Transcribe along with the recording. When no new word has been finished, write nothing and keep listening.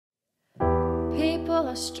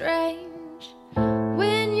People are strange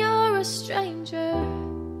when you're a stranger.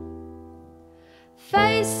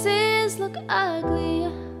 Faces look ugly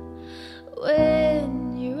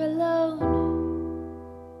when you're alone.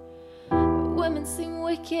 Women seem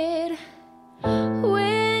wicked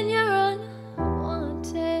when you're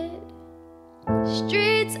unwanted.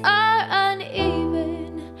 Streets are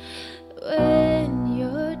uneven when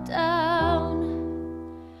you're down.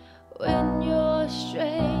 When you're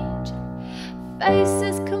strange,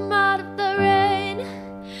 faces come out of the rain.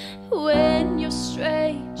 When you're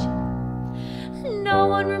strange, no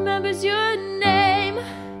one remembers your name.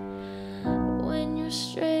 When you're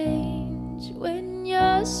strange, when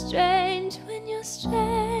you're strange, when you're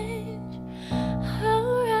strange.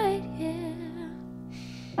 Alright, yeah.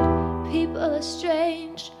 People are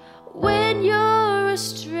strange when you're a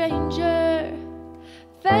stranger.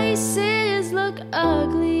 Faces look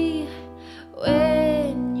ugly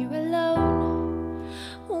when you're alone.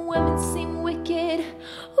 Women seem wicked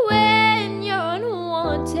when you're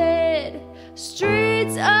unwanted.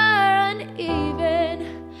 Streets are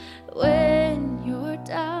uneven when you're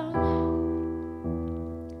down.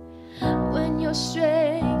 When you're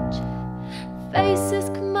strange, faces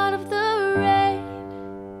come out of the rain.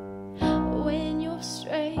 When you're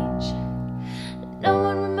strange, no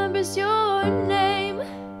one remembers your name.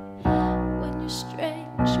 When you're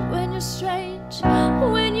strange, when you're strange,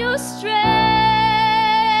 when you're strange.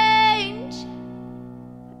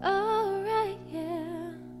 Alright,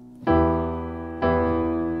 yeah.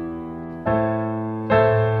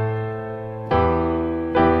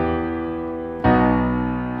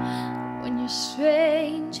 When you're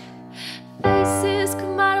strange, faces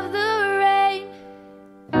come out of the rain.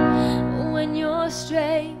 When you're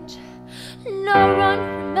strange, no one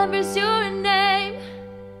remembers your name.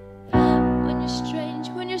 When you're strange,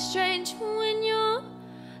 when you're strange, when you're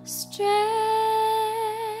strange.